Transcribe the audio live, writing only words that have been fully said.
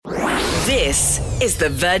This is the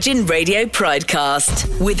Virgin Radio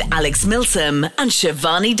Pridecast with Alex Milsom and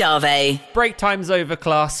Shivani Dave. Break time's over,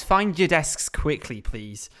 class. Find your desks quickly,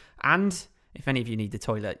 please. And if any of you need the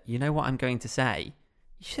toilet, you know what I'm going to say.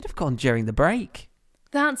 You should have gone during the break.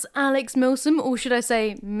 That's Alex Milsom, or should I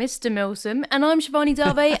say Mr. Milsom, and I'm Shivani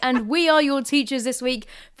Dave, and we are your teachers this week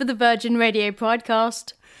for the Virgin Radio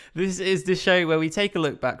Pridecast. This is the show where we take a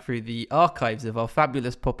look back through the archives of our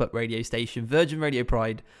fabulous pop-up radio station, Virgin Radio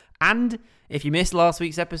Pride. And if you missed last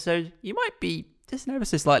week's episode, you might be just ever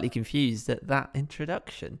so slightly confused at that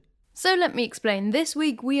introduction. So let me explain. This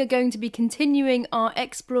week we are going to be continuing our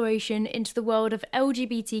exploration into the world of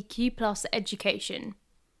LGBTQ+ education.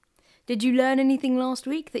 Did you learn anything last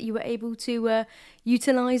week that you were able to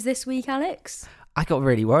utilise this week, Alex? I got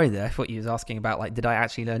really worried there. I thought you was asking about, did I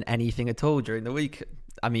actually learn anything at all during the week?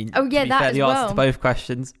 I mean, oh, yeah, to be that fair, as the well. answer to both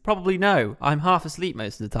questions, probably no. I'm half asleep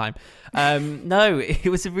most of the time. No, it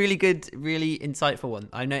was a really good, really insightful one.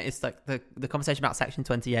 I noticed the conversation about Section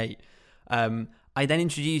 28. I then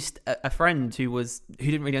introduced a friend who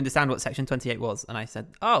didn't really understand what Section 28 was. And I said,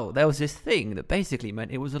 oh, there was this thing that basically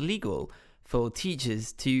meant it was illegal for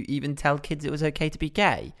teachers to even tell kids it was okay to be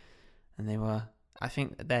gay. And I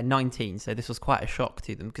think they're 19, so this was quite a shock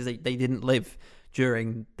to them because they didn't live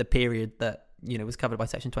during the period that, was covered by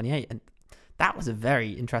Section 28. And that was a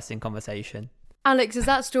very interesting conversation. Alex, is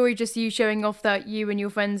that story just you showing off that you and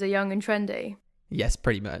your friends are young and trendy? Yes,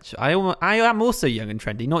 pretty much. I am also young and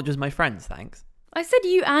trendy, not just my friends, thanks. I said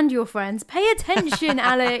you and your friends. Pay attention,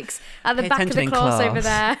 Alex, at the back of the class over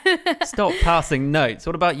there. Stop passing notes.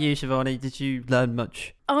 What about you, Shivani? Did you learn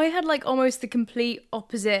much? I had almost the complete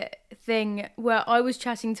opposite thing where I was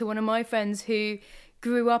chatting to one of my friends who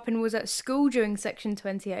grew up and was at school during Section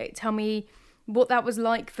 28. Tell me what that was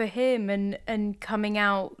like for him and coming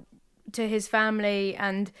out to his family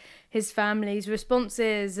and his family's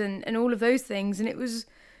responses and all of those things. And it was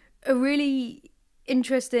a really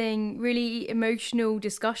interesting, really emotional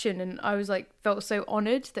discussion, and I was felt so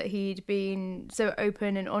honoured that he'd been so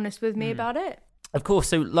open and honest with me about it. Of course,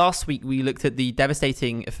 so last week we looked at the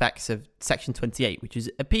devastating effects of Section 28, which is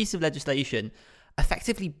a piece of legislation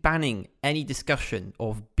effectively banning any discussion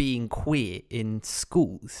of being queer in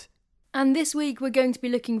schools. And this week we're going to be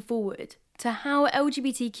looking forward to how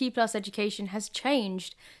LGBTQ+ education has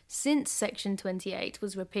changed since Section 28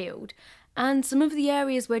 was repealed, and some of the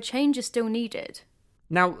areas where change is still needed.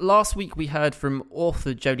 Now, last week we heard from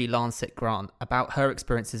author Jodie Lancet-Grant about her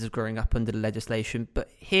experiences of growing up under the legislation, but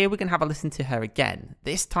here we're going to have a listen to her again,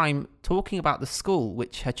 this time talking about the school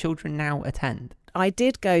which her children now attend. I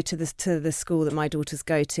did go to the school that my daughters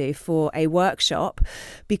go to for a workshop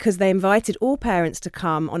because they invited all parents to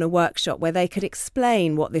come on a workshop where they could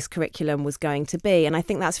explain what this curriculum was going to be. And I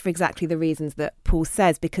think that's for exactly the reasons that Paul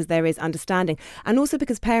says, because there is understanding and also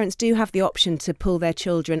because parents do have the option to pull their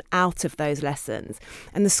children out of those lessons.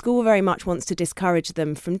 And the school very much wants to discourage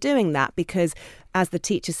them from doing that because, as the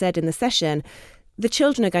teacher said in the session, the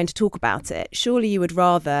children are going to talk about it. Surely you would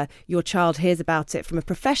rather your child hears about it from a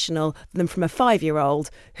professional than from a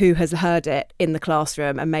 5-year-old who has heard it in the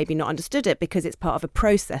classroom and maybe not understood it because it's part of a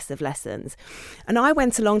process of lessons. And I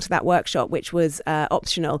went along to that workshop, which was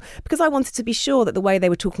optional, because I wanted to be sure that the way they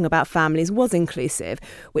were talking about families was inclusive,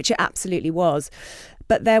 which it absolutely was.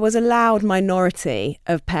 But there was a loud minority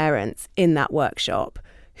of parents in that workshop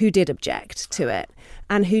who did object to it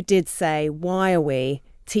and who did say, why are we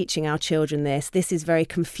teaching our children this? This is very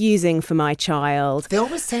confusing for my child. They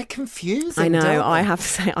always say confusing. I know. Don't they? I have to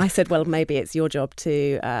say, I said, well, maybe it's your job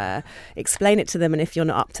to explain it to them. And if you're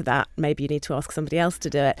not up to that, maybe you need to ask somebody else to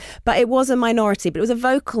do it. But it was a minority, but it was a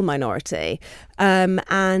vocal minority.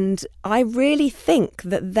 And I really think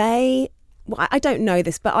that I don't know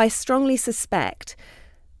this, but I strongly suspect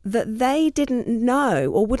that they didn't know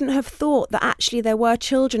or wouldn't have thought that actually there were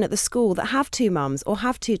children at the school that have 2 mums or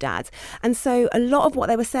have 2 dads. And so a lot of what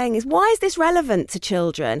they were saying is, why is this relevant to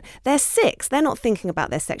children? They're 6. They're not thinking about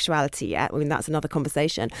their sexuality yet. I mean, that's another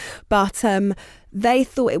conversation. But they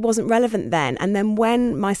thought it wasn't relevant then. And then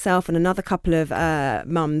when myself and another couple of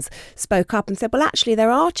mums spoke up and said, well, actually, there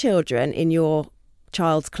are children in your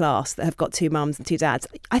child's class that have got 2 mums and 2 dads,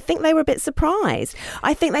 I think they were a bit surprised.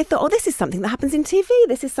 I think they thought, oh, this is something that happens in TV.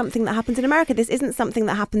 This is something that happens in America. This isn't something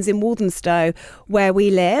that happens in Walthamstow where we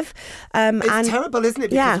live. It's terrible, isn't it?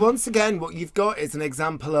 Because once again, what you've got is an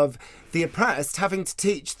example of the oppressed having to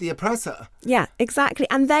teach the oppressor. Yeah, exactly.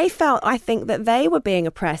 And they felt, I think, that they were being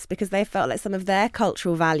oppressed because they felt like some of their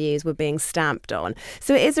cultural values were being stamped on.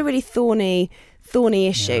 So it is a really thorny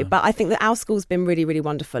issue, but I think that our school's been really, really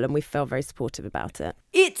wonderful and we feel very supportive about it.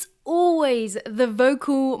 It's always the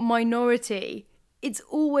vocal minority it's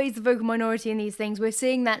always the vocal minority in these things. We're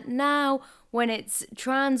seeing that now when it's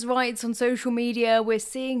trans rights on social media. We're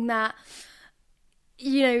seeing that,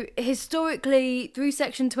 you know, historically through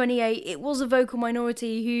Section 28, it was a vocal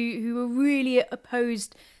minority who were really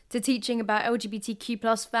opposed to teaching about LGBTQ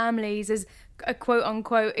plus families as a quote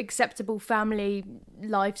unquote acceptable family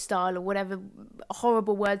lifestyle, or whatever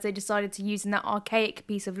horrible words they decided to use in that archaic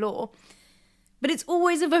piece of law. But it's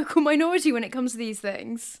always a vocal minority when it comes to these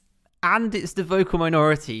things. And it's the vocal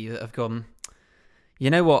minority that have gone, you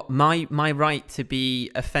know what, my right to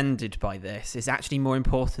be offended by this is actually more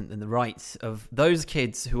important than the rights of those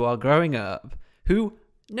kids who are growing up, who,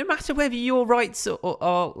 no matter whether your rights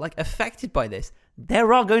are like affected by this,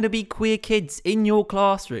 there are going to be queer kids in your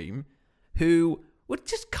classroom who would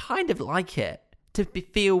just kind of like it to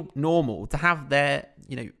feel normal, to have their,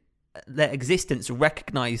 you know, their existence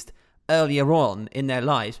recognised earlier on in their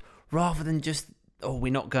lives, rather than just, oh,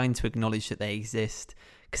 we're not going to acknowledge that they exist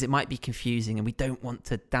because it might be confusing and we don't want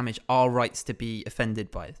to damage our rights to be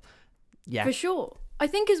offended by it. Yeah. For sure. I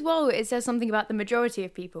think as well it says something about the majority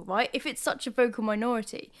of people, right? If it's such a vocal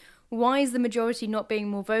minority, why is the majority not being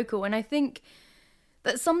more vocal? And I think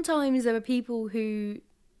that sometimes there are people who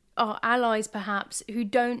are allies perhaps who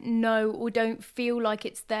don't know or don't feel like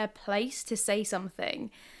it's their place to say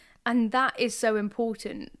something. And that is so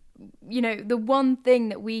important. You know, the one thing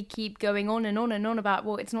that we keep going on and on and on about,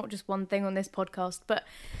 well, it's not just one thing on this podcast, but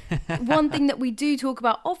one thing that we do talk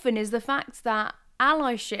about often is the fact that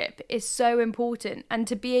allyship is so important, and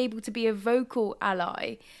to be able to be a vocal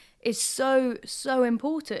ally is so, so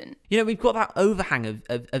important. You know, we've got that overhang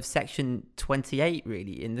of Section 28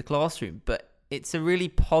 really in the classroom, but it's a really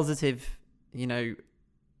positive, you know,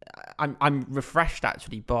 I'm refreshed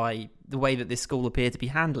actually by the way that this school appear to be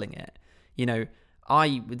handling it. You know,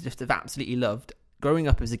 I would just have absolutely loved, growing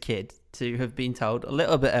up as a kid, to have been told a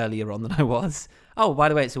little bit earlier on than I was, oh, by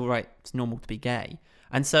the way, it's all right, it's normal to be gay.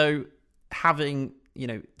 And so having, you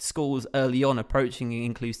know, schools early on approaching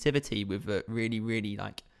inclusivity with a really, really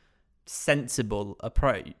like sensible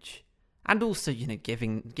approach, and also, you know,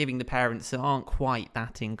 giving the parents that aren't quite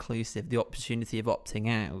that inclusive the opportunity of opting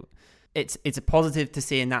out. It's a positive to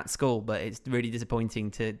see in that school, but it's really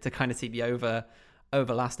disappointing to kind of see the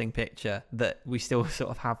overlasting picture that we still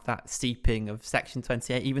sort of have that seeping of Section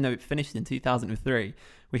 28, even though it finished in 2003.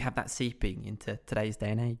 We have that seeping into today's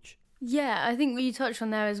day and age. Yeah, I think what you touched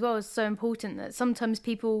on there as well is so important, that sometimes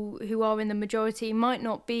people who are in the majority might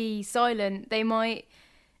not be silent. They might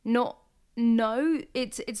not know.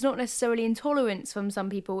 It's not necessarily intolerance from some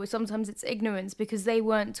people. Sometimes it's ignorance because they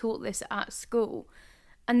weren't taught this at school.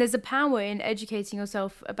 And there's a power in educating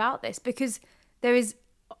yourself about this, because there is,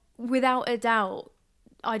 without a doubt,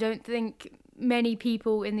 I don't think many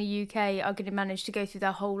people in the UK are going to manage to go through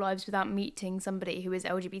their whole lives without meeting somebody who is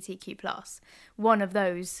LGBTQ+, one of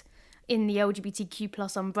those in the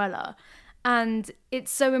LGBTQ+ umbrella. And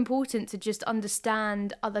it's so important to just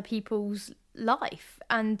understand other people's life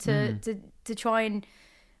and to try and,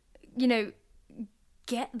 you know,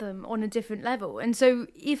 get them on a different level. And so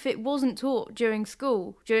if it wasn't taught during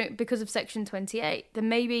school because of Section 28, then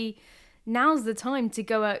maybe now's the time to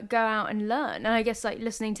go out and learn. And I guess like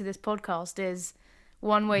listening to this podcast is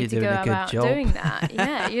one way to go about doing that.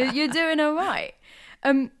 Yeah, you're doing all right.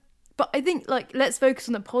 But I think, like, let's focus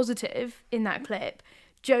on the positive in that clip.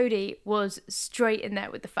 Jodie was straight in there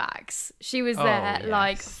with the facts. She was there, yes,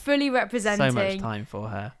 like, fully representing. So much time for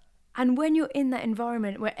her. And when you're in that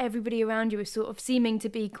environment where everybody around you is sort of seeming to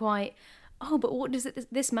be quite, oh, but what does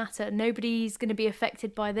this matter? Nobody's going to be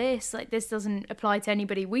affected by this. Like, this doesn't apply to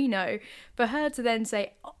anybody we know. For her to then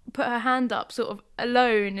say, put her hand up sort of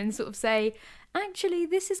alone and sort of say, actually,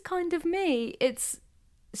 this is kind of me. It's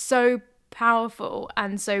so powerful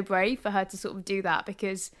and so brave for her to sort of do that,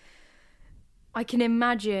 because I can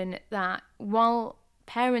imagine that while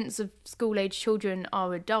parents of school-age children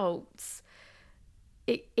are adults,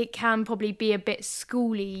 it can probably be a bit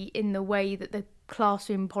schooly in the way that the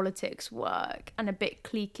classroom politics work, and a bit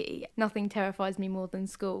cliquey. Nothing terrifies me more than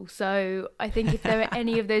school. So I think if there are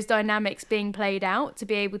any of those dynamics being played out, to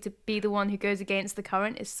be able to be the one who goes against the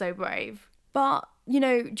current is so brave. But, you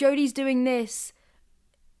know, Jodie's doing this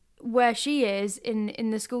where she is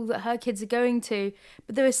in the school that her kids are going to,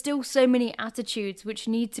 but there are still so many attitudes which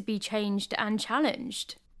need to be changed and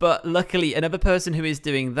challenged. But luckily, another person who is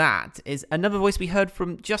doing that is another voice we heard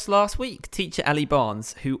from just last week, teacher Ellie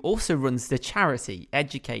Barnes, who also runs the charity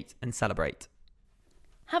Educate and Celebrate.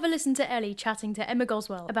 Have a listen to Ellie chatting to Emma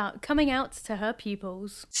Goswell about coming out to her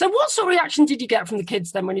pupils. So what sort of reaction did you get from the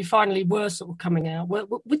kids then when you finally were sort of coming out?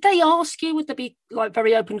 Would they ask you? Would there be like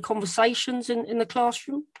very open conversations in the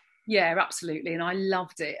classroom? Yeah, absolutely. And I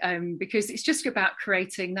loved it because it's just about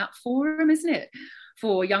creating that forum, isn't it?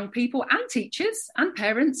 For young people and teachers and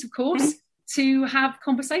parents, of course, to have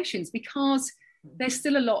conversations, because there's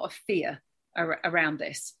still a lot of fear around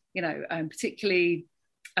this, particularly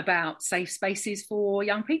about safe spaces for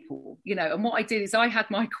young people, and what I did is I had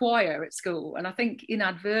my choir at school, and I think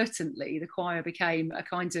inadvertently the choir became a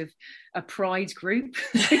kind of a pride group.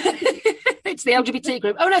 It's the LGBT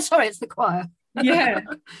group. Oh no, sorry, it's the choir. Yeah,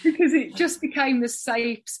 because it just became the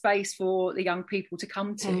safe space for the young people to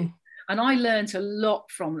come to. And I learned a lot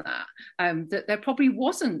from that, that there probably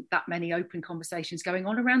wasn't that many open conversations going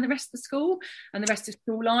on around the rest of the school and the rest of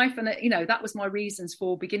school life. And, that was my reasons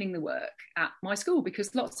for beginning the work at my school,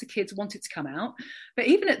 because lots of kids wanted to come out. But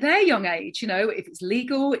even at their young age, if it's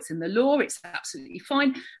legal, it's in the law, it's absolutely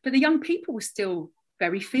fine. But the young people were still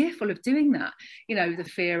very fearful of doing that. The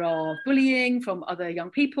fear of bullying from other young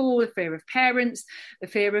people, the fear of parents, the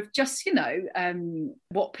fear of just,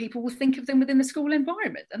 what people will think of them within the school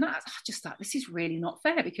environment. And I just thought, this is really not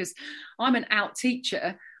fair, because I'm an out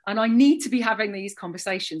teacher and I need to be having these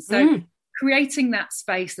conversations. So creating that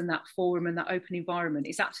space and that forum and that open environment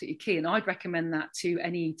is absolutely key. And I'd recommend that to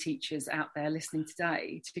any teachers out there listening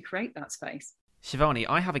today, to create that space. Shivani,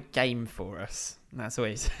 I have a game for us. It's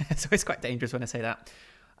always quite dangerous when I say that.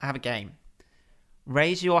 I have a game.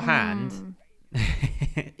 Raise your hand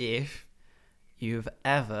if you've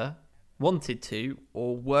ever wanted to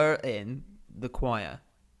or were in the choir.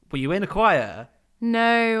 Were you in a choir?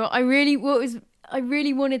 No, I really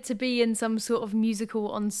wanted to be in some sort of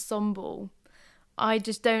musical ensemble. I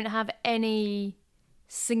just don't have any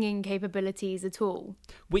singing capabilities at all,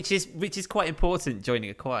 which is quite important, joining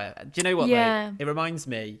a choir. Do you know what? Yeah, it reminds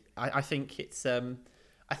me. I think it's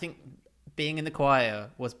I think being in the choir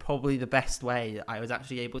was probably the best way that I was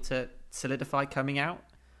actually able to solidify coming out.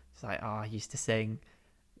 It's like, I used to sing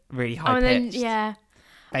really high pitched.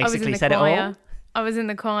 Basically said choir. It all. I was in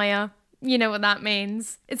the choir. You know what that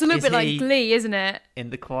means. It's a little bit like Glee, isn't it?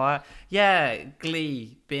 In the choir. Yeah,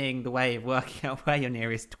 Glee being the way of working out where your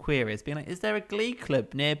nearest queer is. Being like, is there a Glee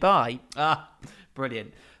club nearby?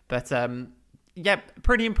 Brilliant. But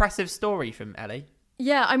pretty impressive story from Ellie.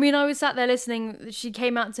 Yeah, I mean, I was sat there listening. She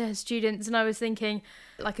came out to her students and I was thinking,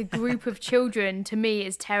 like, a group of children to me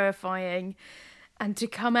is terrifying. And to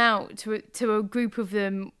come out to a group of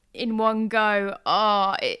them in one go,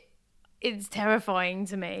 it's terrifying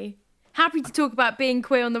to me. Happy to talk about being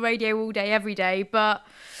queer on the radio all day, every day, but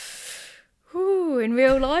in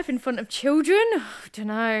real life, in front of children, don't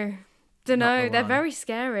know. They're very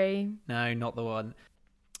scary. No, not the one.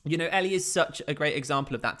 Ellie is such a great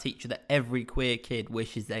example of that teacher that every queer kid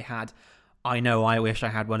wishes they had. I know I wish I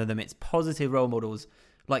had one of them. It's positive role models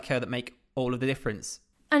like her that make all of the difference.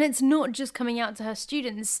 And it's not just coming out to her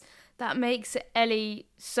students that makes Ellie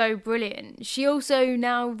so brilliant. She also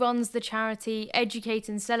now runs the charity Educate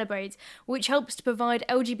and Celebrate, which helps to provide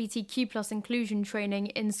LGBTQ+ inclusion training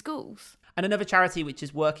in schools. And another charity which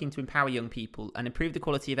is working to empower young people and improve the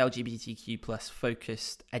quality of LGBTQ+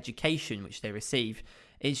 focused education which they receive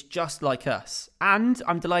is Just Like Us. And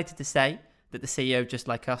I'm delighted to say that the CEO of Just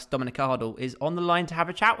Like Us, Dominic Ardle, is on the line to have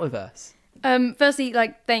a chat with us. Firstly,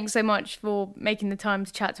 thanks so much for making the time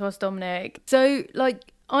to chat to us, Dominic. So,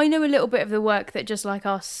 I know a little bit of the work that Just Like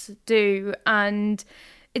Us do, and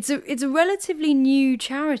it's a relatively new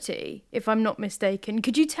charity, if I'm not mistaken.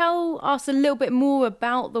 Could you tell us a little bit more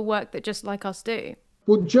about the work that Just Like Us do?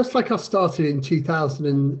 Well, Just Like Us started in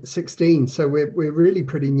 2016, so we're really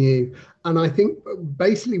pretty new. And I think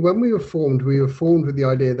basically when we were formed with the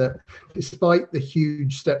idea that despite the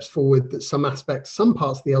huge steps forward that some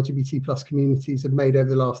parts of the LGBT+ communities have made over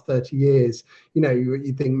the last 30 years,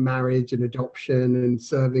 you think marriage and adoption and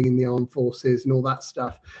serving in the armed forces and all that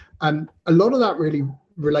stuff. A lot of that really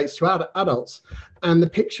relates to adults. And the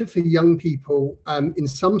picture for young people in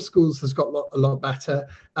some schools has got a lot better.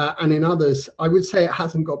 And in others, I would say it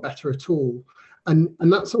hasn't got better at all. And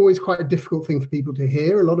that's always quite a difficult thing for people to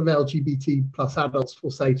hear. A lot of LGBT+ adults will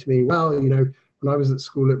say to me, well, when I was at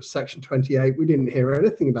school, it was Section 28. We didn't hear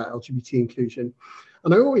anything about LGBT inclusion.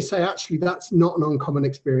 And I always say, actually, that's not an uncommon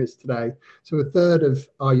experience today. So a third of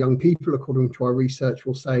our young people, according to our research,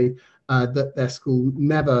 will say that their school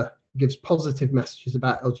never gives positive messages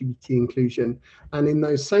about LGBT inclusion. And in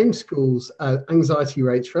those same schools, anxiety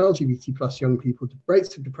rates for LGBT+ young people,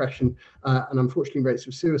 rates of depression, and unfortunately rates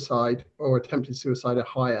of suicide or attempted suicide are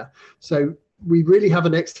higher. So we really have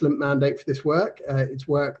an excellent mandate for this work. It's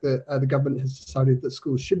work that the government has decided that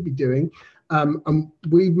schools should be doing. And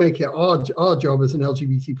we make it our job as an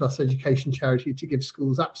LGBT+ education charity to give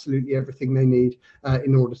schools absolutely everything they need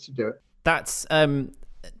in order to do it. That's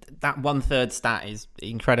that 1/3 stat is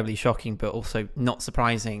incredibly shocking, but also not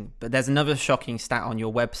surprising. But there's another shocking stat on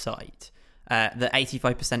your website that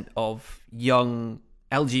 85% of young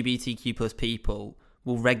LGBTQ plus people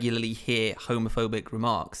will regularly hear homophobic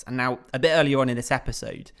remarks. And now, a bit earlier on in this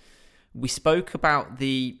episode, we spoke about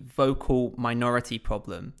the vocal minority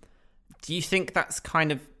problem. Do you think that's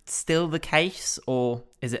kind of still the case, or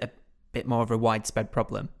is it a bit more of a widespread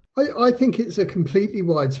problem? I think it's a completely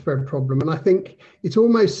widespread problem. And I think it's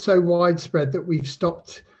almost so widespread that we've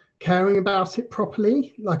stopped caring about it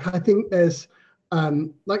properly. Like, I think there's,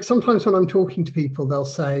 like sometimes when I'm talking to people, they'll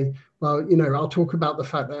say, well, you know, I'll talk about the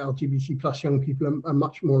fact that LGBT plus young people are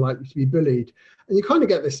much more likely to be bullied. And you kind of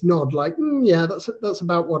get this nod like, yeah, that's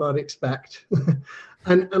about what I'd expect.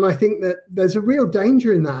 And I think that there's a real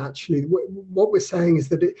danger in that, actually. What we're saying is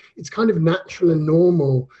that it's kind of natural and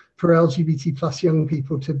normal for LGBT plus young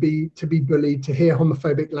people to be bullied, to hear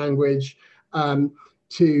homophobic language,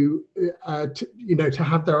 to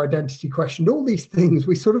have their identity questioned. All these things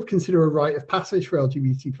we sort of consider a rite of passage for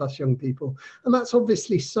LGBT plus young people, and that's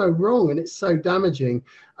obviously so wrong and it's so damaging.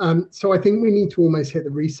 So I think we need to almost hit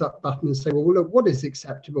the reset button and say, well, look, what is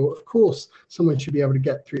acceptable? Of course, someone should be able to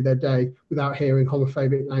get through their day without hearing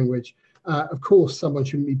homophobic language. Of course, someone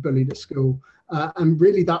shouldn't be bullied at school. And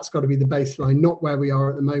really, that's got to be the baseline, not where we are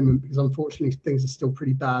at the moment, because unfortunately, things are still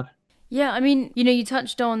pretty bad. Yeah, I mean, you know, you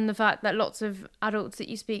touched on the fact that lots of adults that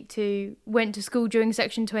you speak to went to school during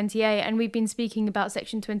Section 28, and we've been speaking about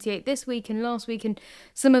Section 28 this week and last week and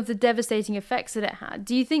some of the devastating effects that it had.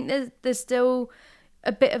 Do you think there's still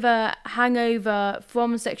a bit of a hangover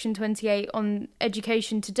from Section 28 on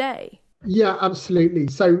education today? Yeah, absolutely.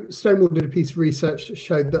 So Stonewall did a piece of research that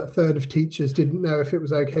showed that 1/3 of teachers didn't know if it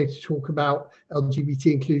was okay to talk about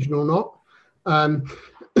LGBT inclusion or not.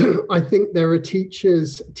 I think there are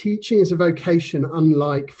teachers, teaching is a vocation,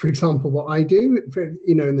 unlike, for example, what I do.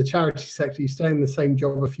 You know, in the charity sector, you stay in the same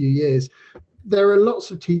job a few years. There are lots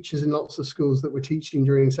of teachers in lots of schools that were teaching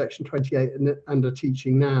during Section 28 and are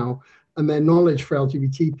teaching now, and their knowledge for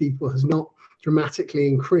LGBT people has not dramatically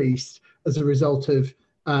increased as a result of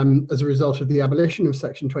the abolition of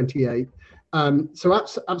Section 28. So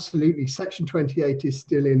absolutely, Section 28 is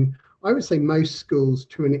still in, I would say, most schools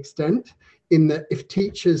to an extent, in that if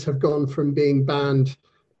teachers have gone from being banned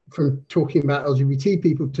from talking about LGBT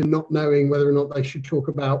people to not knowing whether or not they should talk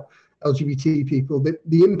about LGBT people,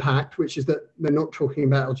 the impact, which is that they're not talking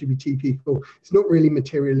about LGBT people, is not really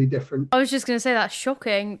materially different. I was just going to say that's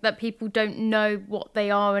shocking that people don't know what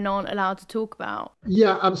they are and aren't allowed to talk about.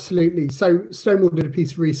 Yeah, absolutely. So Stonewall did a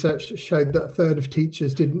piece of research that showed that 1/3 of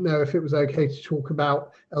teachers didn't know if it was okay to talk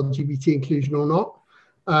about LGBT inclusion or not.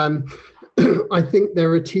 I think there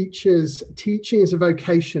are teachers, teaching is a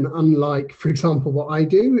vocation, unlike, for example, what I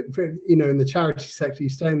do. You know, in the charity sector, you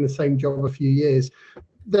stay in the same job a few years.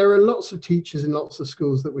 There are lots of teachers in lots of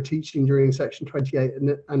schools that were teaching during Section 28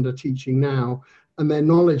 and are teaching now, and their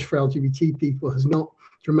knowledge for LGBT people has not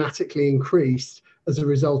dramatically increased as a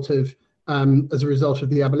result of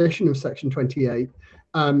the abolition of Section 28.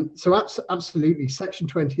 So absolutely, Section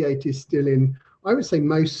 28 is still in, I would say,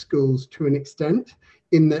 most schools to an extent,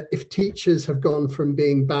 in that if teachers have gone from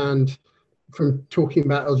being banned from talking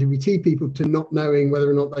about LGBT people to not knowing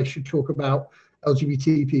whether or not they should talk about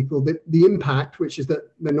LGBT people, the impact, which is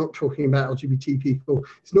that they're not talking about LGBT people,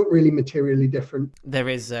 is not really materially different. There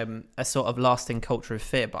is a sort of lasting culture of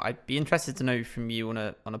fear, but I'd be interested to know from you on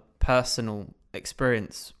a personal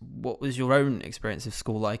experience, what was your own experience of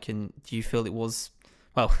school like, and do you feel it was,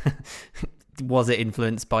 well, was it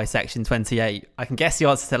influenced by Section 28? I can guess the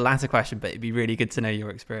answer to the latter question, but it'd be really good to know your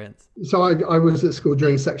experience. So I was at school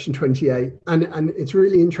during Section 28, and it's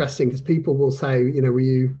really interesting because people will say, you know, were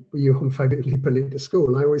you homophobically bullied at school?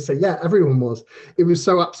 And I always say, yeah, everyone was. It was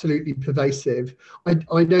so absolutely pervasive.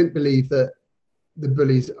 I don't believe that the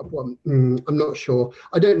bullies, well, I'm not sure.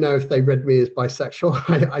 I don't know if they read me as bisexual.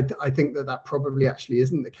 I think that probably actually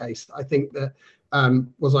isn't the case. I think that,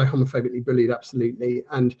 was I homophobically bullied? Absolutely.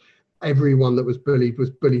 And everyone that was bullied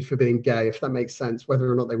for being gay, if that makes sense,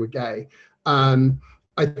 whether or not they were gay.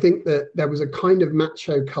 I think that there was a kind of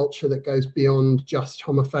macho culture that goes beyond just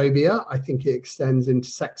homophobia. I think it extends into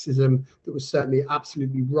sexism that was certainly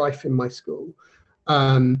absolutely rife in my school.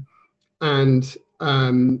 I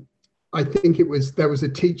think there was a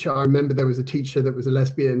teacher, I remember there was a teacher that was a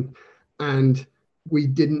lesbian, and we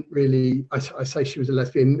didn't really, I say she was a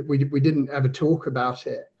lesbian, we didn't ever talk about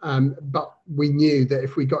it, but we knew that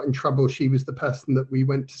if we got in trouble, she was the person that we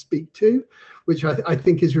went to speak to, which I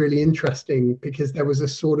think is really interesting because there was a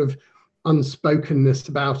sort of unspokenness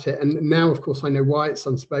about it. And now, of course, I know why it's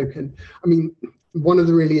unspoken. I mean, one of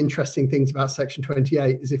the really interesting things about Section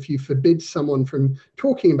 28 is if you forbid someone from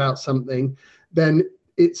talking about something, then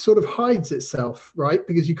it sort of hides itself, right?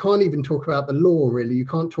 Because you can't even talk about the law, really. You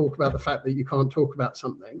can't talk about the fact that you can't talk about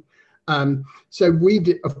something. So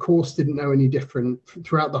we, of course, didn't know any different.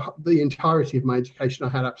 Throughout the entirety of my education, I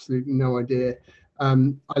had absolutely no idea.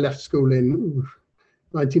 I left school in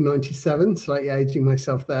 1997, slightly aging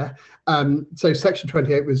myself there. So Section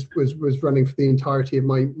 28 was running for the entirety of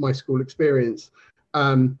my school experience.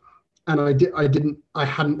 And I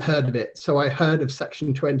hadn't heard of it. So I heard of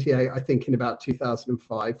Section 28, I think, in about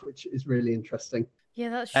 2005, which is really interesting. Yeah,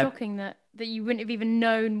 that's shocking that you wouldn't have even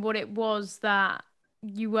known what it was that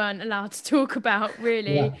you weren't allowed to talk about,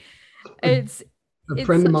 really. Yeah. It's A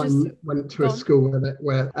friend of mine went to a school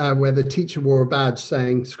where the teacher wore a badge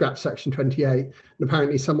saying scrap Section 28. And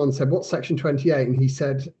apparently someone said, what's Section 28? And he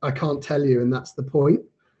said, I can't tell you. And that's the point,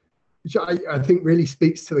 which I think really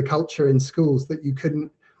speaks to the culture in schools that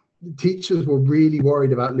teachers were really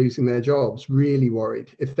worried about losing their jobs, really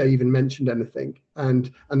worried if they even mentioned anything.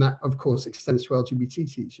 And that, of course, extends to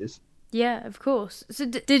LGBT teachers. Yeah, of course. So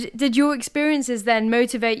did your experiences then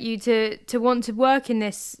motivate you to want to work in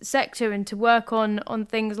this sector and to work on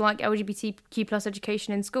things like LGBTQ plus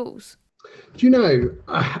education in schools? Do you know,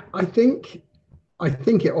 I think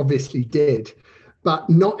it obviously did, but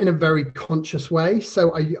not in a very conscious way.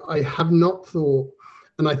 So I have not thought,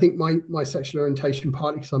 and I think my sexual orientation,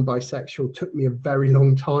 partly because I'm bisexual, took me a very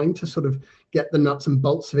long time to sort of get the nuts and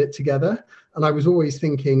bolts of it together. And I was always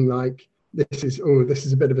thinking like, this is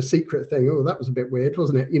a bit of a secret thing. Oh, that was a bit weird,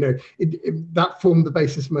 wasn't it? You know, that formed the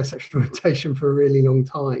basis of my sexual orientation for a really long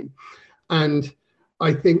time. And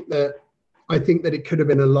I think that it could have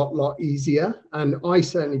been a lot easier. And I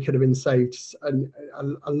certainly could have been saved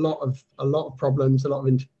a lot of problems, a lot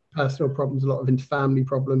of interpersonal problems, a lot of interfamily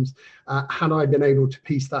problems, had I been able to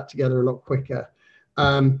piece that together a lot quicker.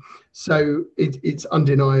 So it's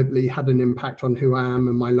undeniably had an impact on who I am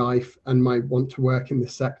and my life and my want to work in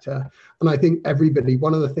this sector. And I think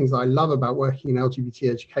one of the things that I love about working in LGBT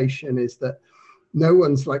education is that no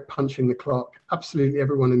one's like punching the clock. Absolutely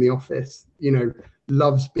everyone in the office, you know,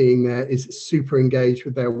 loves being there, is super engaged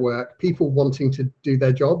with their work. People wanting to do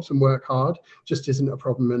their jobs and work hard just isn't a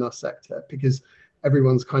problem in our sector because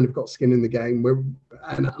everyone's kind of got skin in the game.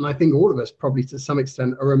 And I think all of us probably to some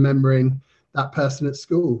extent are remembering that person at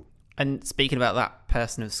school. And speaking about that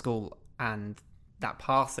person at school and that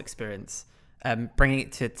past experience, bringing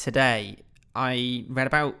it to today, I read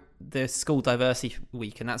about the School Diversity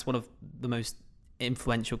Week, and that's one of the most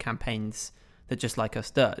influential campaigns that Just Like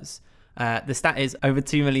Us does. The stat is over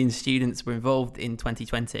 2 million students were involved in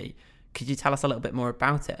 2020. Could you tell us a little bit more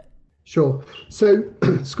about it? Sure. So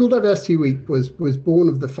School Diversity Week was born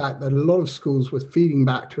of the fact that a lot of schools were feeding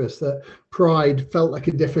back to us that Pride felt like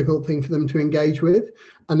a difficult thing for them to engage with.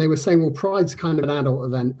 And they were saying, well, Pride's kind of an adult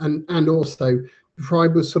event. And also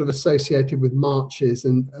Pride was sort of associated with marches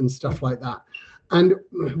and stuff like that. And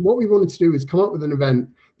what we wanted to do is come up with an event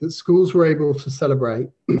that schools were able to celebrate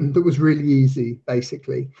that was really easy,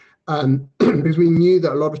 basically. Because we knew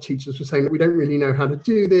that a lot of teachers were saying that we don't really know how to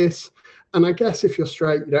do this. And I guess if you're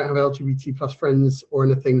straight, you don't have LGBT plus friends or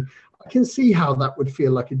anything, I can see how that would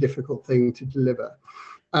feel like a difficult thing to deliver.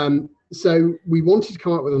 So we wanted to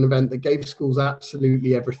come up with an event that gave schools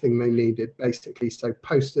absolutely everything they needed, basically. So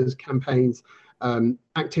posters, campaigns,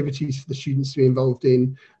 activities for the students to be involved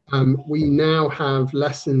in. We now have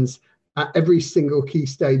lessons at every single key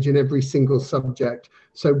stage in every single subject.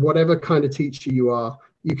 So whatever kind of teacher you are,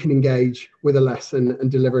 you can engage with a lesson and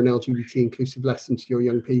deliver an LGBT inclusive lesson to your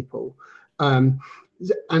young people. And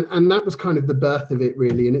that was kind of the birth of it,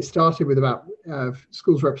 really. And it started with about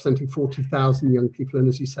schools representing 40,000 young people. And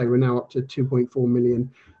as you say, we're now up to 2.4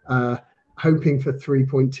 million, hoping for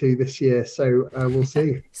 3.2 this year. So we'll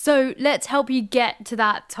see. So let's help you get to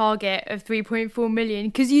that target of 3.4 million,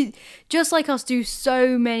 because you, Just Like Us, do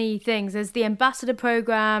so many things. There's the ambassador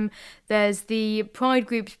program, there's the Pride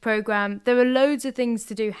Groups program. There are loads of things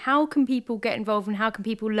to do. How can people get involved and how can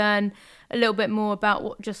people learn a little bit more about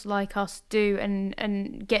what Just Like Us do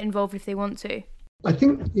and get involved if they want to? I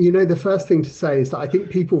think, you know, the first thing to say is that I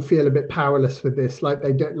think people feel a bit powerless with this, like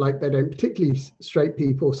they don't, particularly straight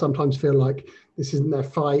people sometimes feel like this isn't their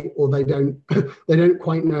fight, or they don't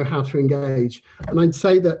quite know how to engage. And I'd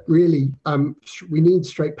say that really we need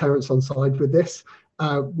straight parents on side with this.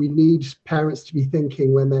 We need parents to be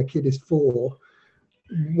thinking when their kid is 4,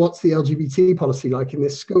 what's the LGBT policy like in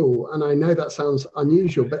this school? And I know that sounds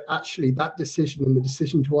unusual, but actually that decision and the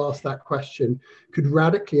decision to ask that question could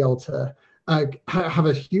radically alter have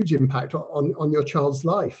a huge impact on your child's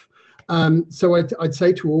life. So I'd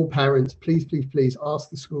say to all parents, please ask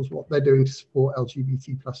the schools what they're doing to support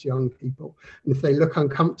LGBT plus young people. And if they look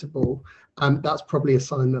uncomfortable, that's probably a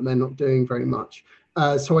sign that they're not doing very much.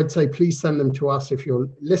 So I'd say please send them to us if you're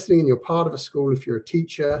listening and you're part of a school, if you're a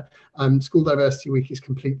teacher. School Diversity Week is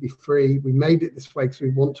completely free. We made it this way because we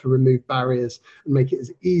want to remove barriers and make it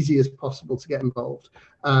as easy as possible to get involved.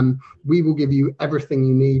 We will give you everything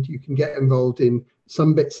you need. You can get involved in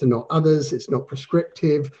some bits and not others. It's not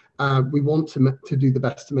prescriptive. We want to do the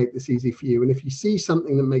best to make this easy for you. And if you see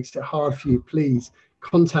something that makes it hard for you, please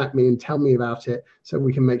contact me and tell me about it so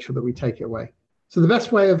we can make sure that we take it away. So the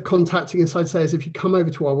best way of contacting us, I'd say, is if you come over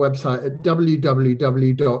to our website at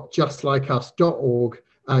www.justlikeus.org,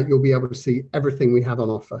 you'll be able to see everything we have on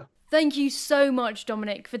offer. Thank you so much,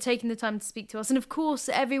 Dominic, for taking the time to speak to us. And of course,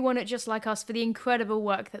 everyone at Just Like Us for the incredible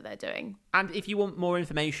work that they're doing. And if you want more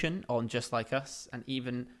information on Just Like Us and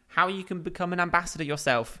even how you can become an ambassador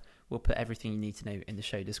yourself, we'll put everything you need to know in the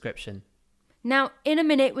show description. Now, in a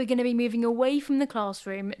minute, we're going to be moving away from the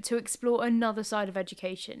classroom to explore another side of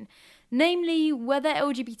education, namely whether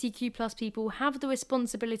LGBTQ plus people have the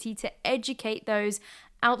responsibility to educate those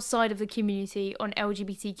outside of the community on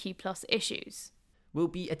LGBTQ plus issues. We'll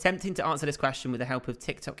be attempting to answer this question with the help of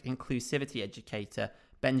TikTok inclusivity educator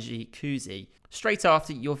Benji Kuzi, straight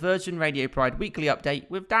after your Virgin Radio Pride weekly update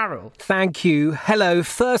with Daryl. Thank you. Hello.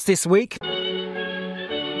 First this week,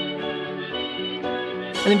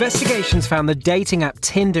 an investigation's found the dating app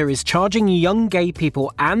Tinder is charging young gay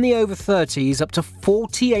people and the over 30s up to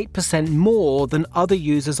 48% more than other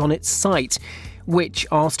users on its site, which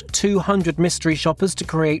asked 200 mystery shoppers to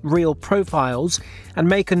create real profiles and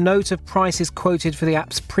make a note of prices quoted for the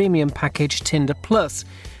app's premium package Tinder Plus.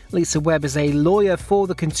 Lisa Webb is a lawyer for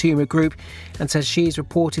the consumer group and says she's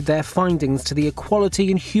reported their findings to the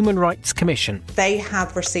Equality and Human Rights Commission. They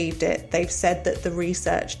have received it. They've said that the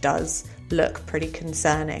research does look pretty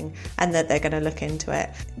concerning and that they're going to look into it.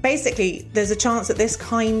 Basically, there's a chance that this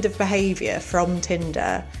kind of behaviour from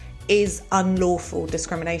Tinder is unlawful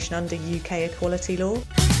discrimination under UK equality law.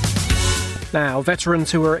 Now,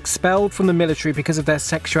 veterans who were expelled from the military because of their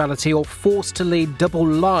sexuality or forced to lead double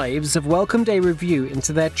lives have welcomed a review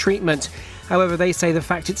into their treatment. However, they say the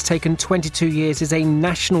fact it's taken 22 years is a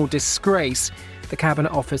national disgrace. The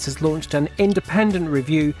Cabinet Office has launched an independent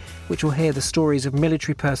review which will hear the stories of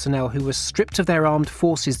military personnel who were stripped of their armed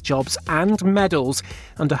forces jobs and medals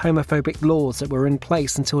under homophobic laws that were in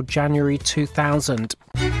place until January 2000.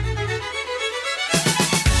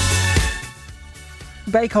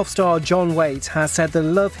 Bake Off star John Waite has said the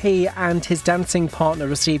love he and his dancing partner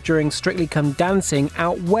received during Strictly Come Dancing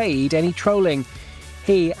outweighed any trolling.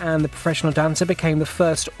 He and the professional dancer became the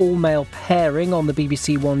first all-male pairing on the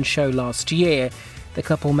BBC One show last year. The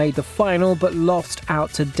couple made the final but lost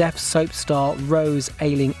out to deaf soap star Rose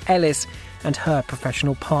Ayling-Ellis and her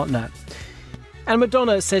professional partner. And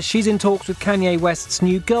Madonna says she's in talks with Kanye West's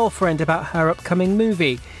new girlfriend about her upcoming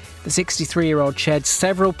movie. The 63-year-old shared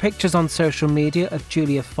several pictures on social media of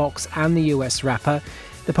Julia Fox and the US rapper.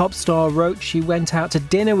 The pop star wrote she went out to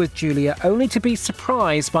dinner with Julia only to be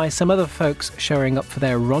surprised by some other folks showing up for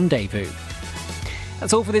their rendezvous.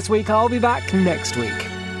 That's all for this week. I'll be back next week.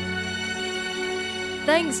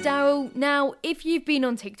 Thanks, Daryl. Now, if you've been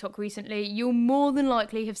on TikTok recently, you'll more than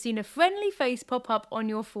likely have seen a friendly face pop up on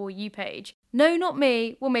your For You page. No, not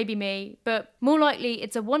me, well maybe me, but more likely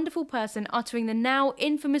it's a wonderful person uttering the now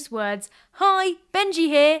infamous words, "Hi, Benji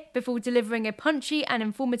here," before delivering a punchy and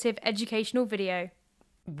informative educational video.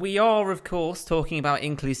 We are, of course, talking about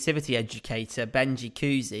inclusivity educator Benji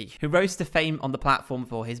Kuzi, who rose to fame on the platform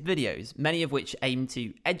for his videos, many of which aim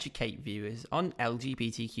to educate viewers on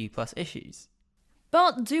LGBTQ+ issues.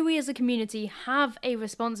 But do we as a community have a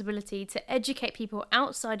responsibility to educate people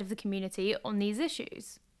outside of the community on these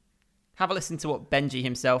issues? Have a listen to what Benji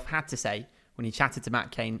himself had to say when he chatted to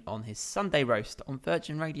Matt Cain on his Sunday roast on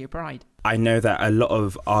Virgin Radio Pride. I know that a lot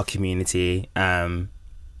of our community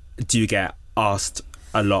do get asked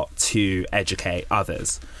a lot to educate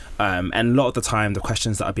others. And a lot of the time, the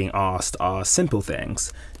questions that are being asked are simple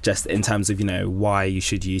things, just in terms of, why you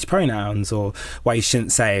should use pronouns or why you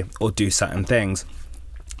shouldn't say or do certain things.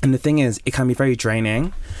 And the thing is, it can be very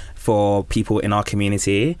draining for people in our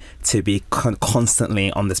community to be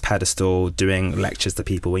constantly on this pedestal doing lectures to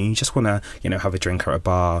people when you just want to, have a drink at a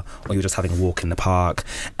bar or you're just having a walk in the park.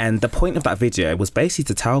 And the point of that video was basically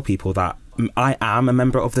to tell people that I am a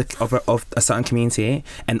member of a certain community,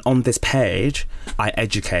 and on this page I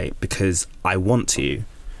educate because I want to,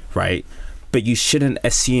 right? But you shouldn't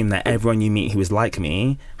assume that everyone you meet who is like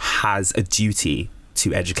me has a duty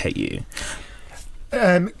to educate you.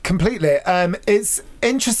 Completely. It's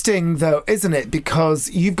interesting though, isn't it? Because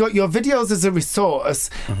you've got your videos as a resource,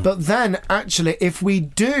 but then actually if we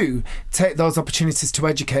do take those opportunities to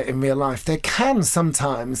educate in real life, they can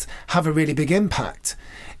sometimes have a really big impact.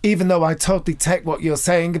 Even though I totally take what you're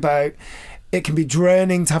saying about it can be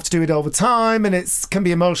draining to have to do it all the time and it can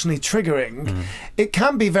be emotionally triggering. It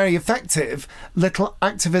can be very effective, little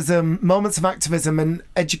activism, moments of activism and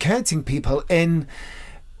educating people in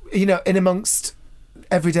amongst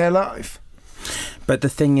everyday life. But the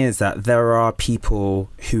thing is that there are people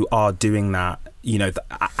who are doing that,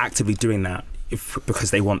 actively doing that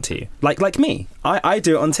because they want to. Like me. I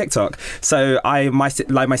do it on TikTok. So my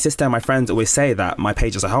sister and my friends always say that my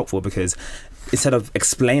pages are helpful because instead of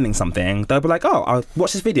explaining something, they'll be like, oh, I'll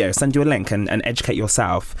watch this video, send you a link and educate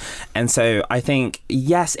yourself. And so I think,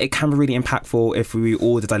 yes, it can be really impactful if we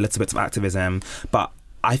all did a little bit of activism, but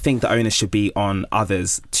I think the onus should be on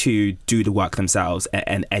others to do the work themselves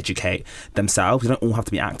and educate themselves. We don't all have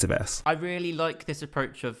to be activists. I really like this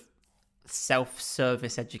approach of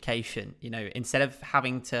self-service education. Instead of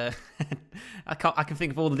having to I can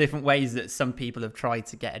think of all the different ways that some people have tried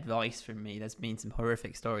to get advice from me. There's been some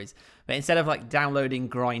horrific stories, but instead of like downloading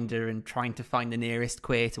Grindr and trying to find the nearest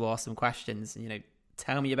queer to ask some questions,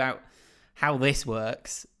 tell me about how this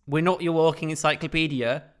works. We're not your walking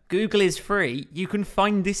encyclopedia. Google is free. You can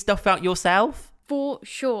find this stuff out yourself. For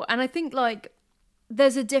sure. And I think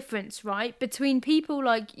there's a difference, right, between people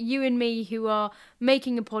like you and me who are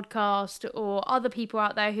making a podcast, or other people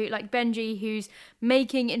out there who, like Benji, who's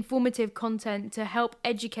making informative content to help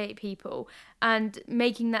educate people and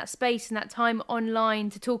making that space and that time online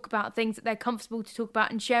to talk about things that they're comfortable to talk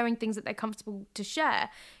about and sharing things that they're comfortable to share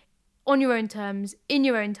on your own terms, in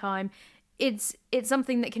your own time. It's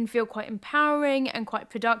something that can feel quite empowering and quite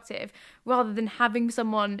productive, rather than having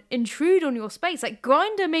someone intrude on your space. Like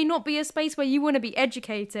Grindr may not be a space where you want to be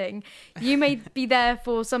educating. You may be there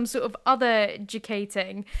for some sort of other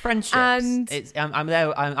educating. Friendships. And I'm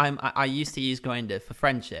there. I used to use Grindr for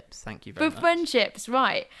friendships. Thank you very much. For friendships,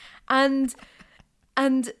 right? And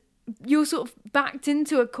you're sort of backed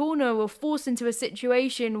into a corner or forced into a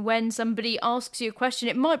situation when somebody asks you a question.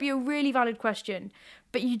 It might be a really valid question,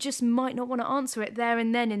 but you just might not want to answer it there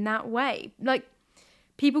and then in that way. Like,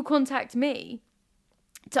 people contact me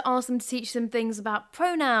to ask them to teach them things about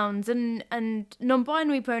pronouns and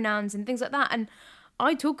non-binary pronouns and things like that. And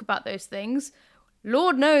I talk about those things.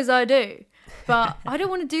 Lord knows I do. But I don't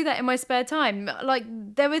want to do that in my spare time. Like,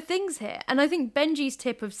 there are things here. And I think Benji's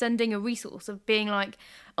tip of sending a resource, of being like,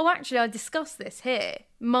 oh, actually, I discussed this here,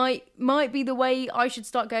 might be the way I should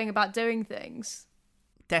start going about doing things.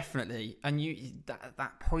 Definitely. And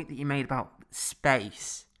that point that you made about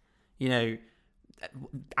space,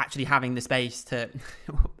 actually having the space to...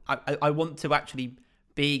 I want to actually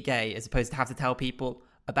be gay as opposed to have to tell people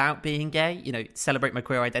about being gay, celebrate my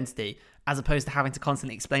queer identity, as opposed to having to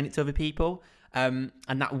constantly explain it to other people. And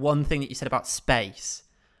that one thing that you said about space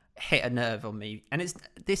hit a nerve on me. And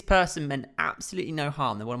this person meant absolutely no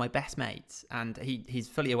harm. They're one of my best mates. And he's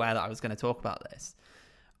fully aware that I was going to talk about this.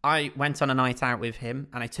 I went on a night out with him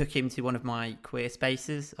and I took him to one of my queer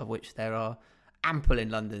spaces, of which there are ample in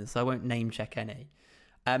London, so I won't name check any.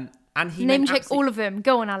 And he name check all of them.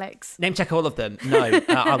 Go on, Alex. Name check all of them. No,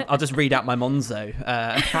 I'll just read out my Monzo.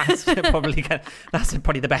 That's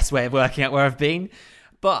probably the best way of working out where I've been.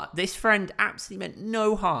 But this friend absolutely meant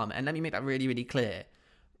no harm, and let me make that really, really clear.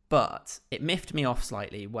 But it miffed me off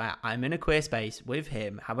slightly, where I'm in a queer space with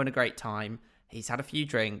him, having a great time. He's had a few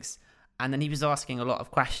drinks, and then he was asking a lot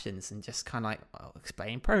of questions and just kind of like,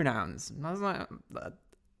 explain pronouns. And I was like,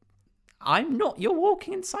 I'm not your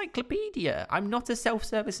walking encyclopedia. I'm not a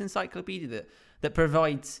self-service encyclopedia that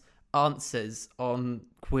provides answers on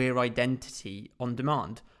queer identity on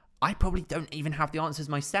demand. I probably don't even have the answers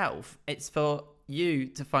myself. It's for you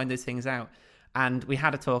to find those things out. And we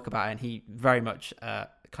had a talk about it, and he very much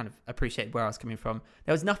kind of appreciated where I was coming from.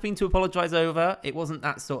 There was nothing to apologise over. It wasn't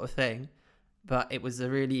that sort of thing. But it was a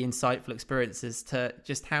really insightful experience as to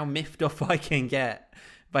just how miffed off I can get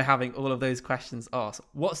by having all of those questions asked.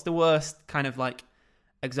 What's the worst kind of like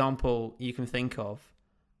example you can think of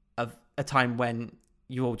a time when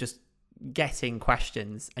you're just getting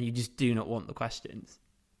questions and you just do not want the questions?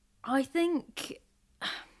 I think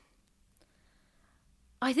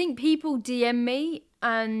people DM me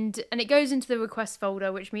and it goes into the request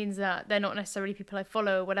folder, which means that they're not necessarily people I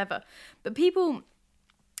follow or whatever. But people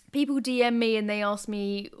DM me and they ask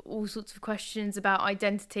me all sorts of questions about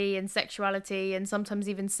identity and sexuality and sometimes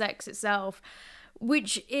even sex itself,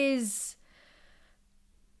 which is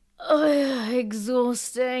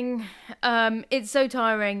exhausting. It's so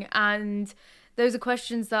tiring, and those are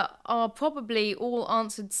questions that are probably all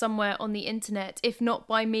answered somewhere on the internet. If not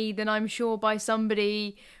by me, then I'm sure by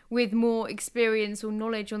somebody with more experience or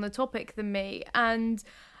knowledge on the topic than me. And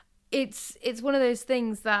it's one of those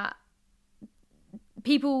things that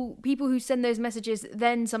people who send those messages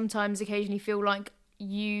then sometimes occasionally feel like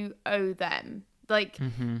you owe them. Like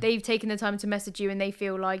they've taken the time to message you and they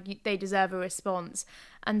feel like they deserve a response.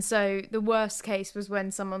 And so the worst case was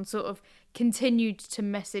when someone sort of continued to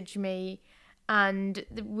message me and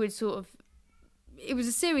would sort of, it was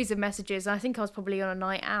a series of messages. I think I was probably on a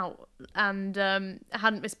night out and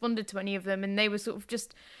hadn't responded to any of them. And they were sort of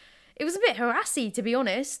just, it was a bit harassy, to be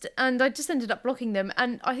honest. And I just ended up blocking them.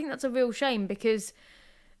 And I think that's a real shame because,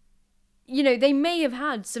 you know, they may have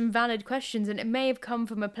had some valid questions and it may have come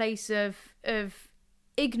from a place of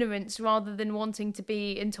ignorance rather than wanting to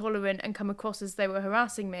be intolerant and come across as they were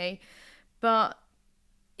harassing me. But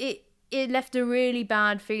it left a really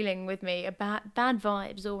bad feeling with me, bad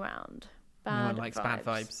vibes all round. No one likes bad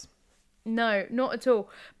vibes. No, not at all.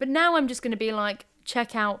 But now I'm just going to be like,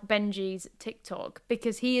 check out Benji's TikTok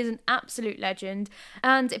because he is an absolute legend.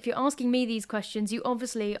 And if you're asking me these questions, you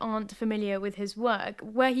obviously aren't familiar with his work,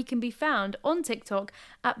 where he can be found on TikTok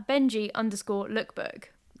at Benji_lookbook.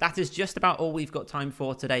 That is just about all we've got time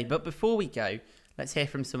for today. But before we go, let's hear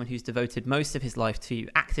from someone who's devoted most of his life to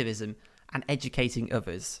activism and educating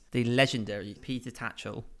others, the legendary Peter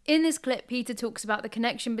Tatchell. In this clip, Peter talks about the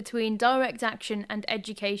connection between direct action and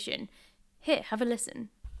education. Here, have a listen.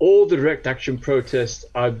 All the direct action protests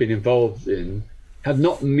I've been involved in have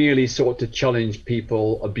not merely sought to challenge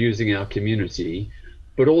people abusing our community,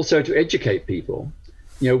 but also to educate people.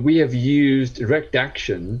 You know, we have used direct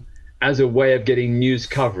action as a way of getting news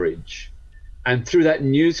coverage, and through that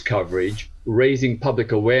news coverage, raising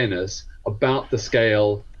public awareness about the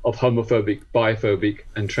scale of homophobic, biphobic,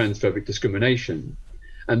 and transphobic discrimination.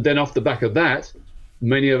 And then off the back of that,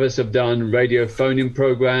 many of us have done radio phone-in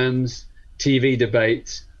programs, TV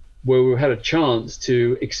debates, where we've had a chance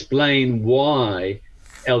to explain why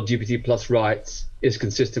LGBT plus rights is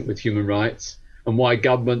consistent with human rights and why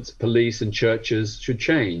governments, police, and churches should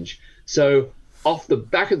change. So off the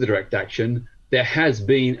back of the direct action, there has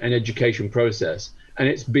been an education process, and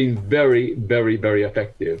it's been very, very, very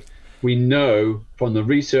effective. We know from the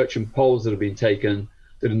research and polls that have been taken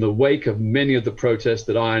that in the wake of many of the protests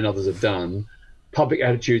that I and others have done, public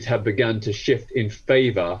attitudes have begun to shift in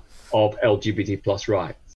favour of LGBT plus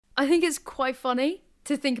rights. I think it's quite funny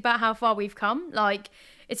to think about how far we've come. Like,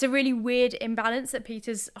 it's a really weird imbalance that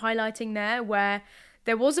Peter's highlighting there, where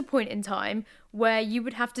there was a point in time where you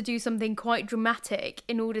would have to do something quite dramatic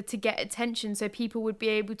in order to get attention so people would be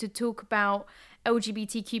able to talk about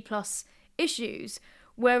LGBTQ plus issues.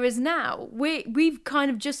 Whereas now, we've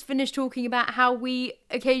kind of just finished talking about how we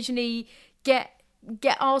occasionally get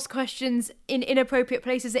asked questions in inappropriate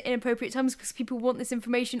places at inappropriate times because people want this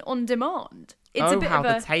information on demand. It's a bit how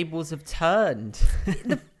of the tables have turned.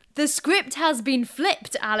 The script has been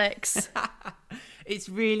flipped, Alex. It's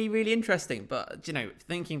really, really interesting. But, you know,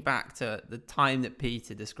 thinking back to the time that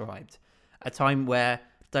Peter described, a time where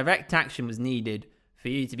direct action was needed for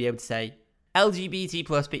you to be able to say, LGBT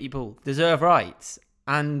plus people deserve rights.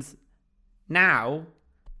 And now,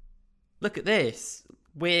 look at this.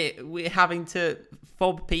 We're having to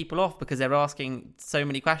fob people off because they're asking so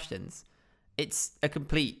many questions. It's a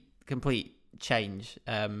complete change.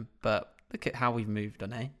 But look at how we've moved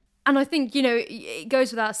on, eh? And I think, you know, it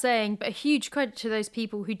goes without saying, but a huge credit to those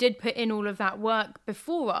people who did put in all of that work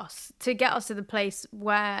before us to get us to the place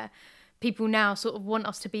where people now sort of want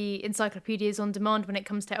us to be encyclopedias on demand when it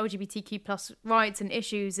comes to LGBTQ plus rights and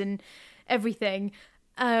issues and everything.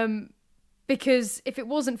 Because if it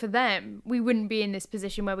wasn't for them, we wouldn't be in this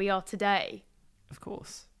position where we are today. Of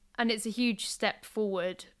course. And it's a huge step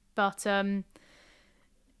forward, but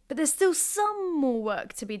there's still some more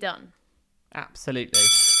work to be done. Absolutely.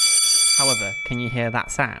 However, can you hear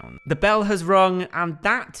that sound? The bell has rung, and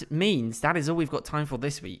that means that is all we've got time for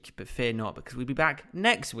this week. But fear not, because we'll be back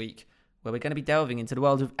next week, where we're going to be delving into the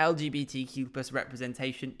world of LGBTQ plus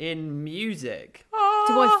representation in music.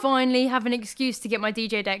 Do I finally have an excuse to get my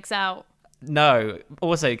DJ decks out? No.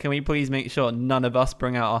 Also, can we please make sure none of us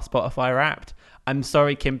bring out our Spotify Wrapped? I'm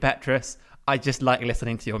sorry, Kim Petras. I just like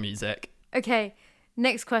listening to your music. Okay,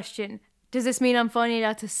 next question. Does this mean I'm finally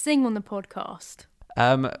allowed to sing on the podcast?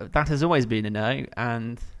 That has always been a no,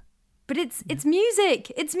 and... But it's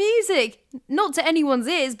music. It's music. Not to anyone's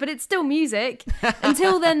ears, but it's still music.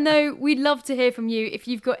 Until then, though, we'd love to hear from you. If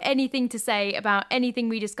you've got anything to say about anything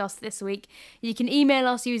we discussed this week, you can email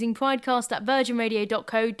us using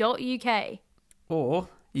pridecast@virginradio.co.uk. Or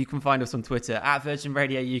you can find us on Twitter @Virgin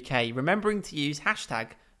Radio UK, remembering to use hashtag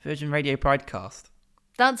Virgin Radio Pridecast.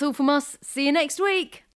 That's all from us. See you next week.